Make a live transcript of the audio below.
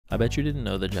I bet you didn't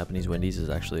know that Japanese Wendy's is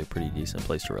actually a pretty decent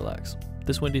place to relax.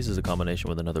 This Wendy's is a combination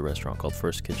with another restaurant called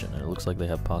First Kitchen, and it looks like they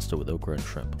have pasta with okra and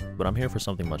shrimp. But I'm here for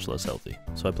something much less healthy.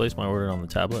 So I placed my order on the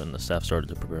tablet and the staff started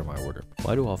to prepare my order.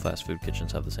 Why do all fast food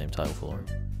kitchens have the same tile floor?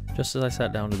 Just as I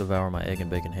sat down to devour my egg and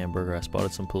bacon hamburger, I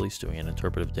spotted some police doing an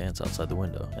interpretive dance outside the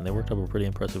window, and they worked up a pretty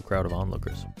impressive crowd of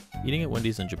onlookers. Eating at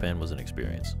Wendy's in Japan was an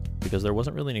experience, because there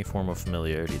wasn't really any form of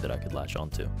familiarity that I could latch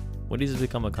onto. Wendy's has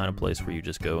become a kind of place where you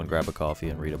just go and grab a coffee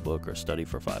and read a book or study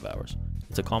for 5 hours.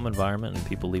 It's a calm environment and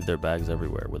people leave their bags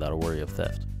everywhere without a worry of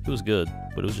theft. It was good,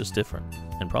 but it was just different,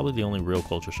 and probably the only real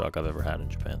culture shock I've ever had in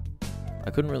Japan. I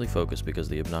couldn't really focus because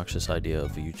the obnoxious idea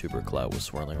of a YouTuber clout was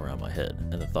swirling around my head,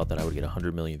 and the thought that I would get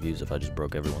 100 million views if I just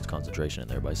broke everyone's concentration in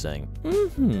there by saying,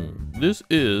 this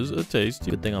is a tasty.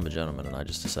 Good thing I'm a gentleman and I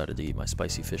just decided to eat my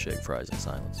spicy fish egg fries in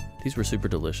silence. These were super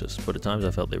delicious, but at times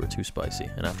I felt they were too spicy,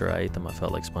 and after I ate them I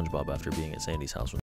felt like SpongeBob after being at Sandy's house when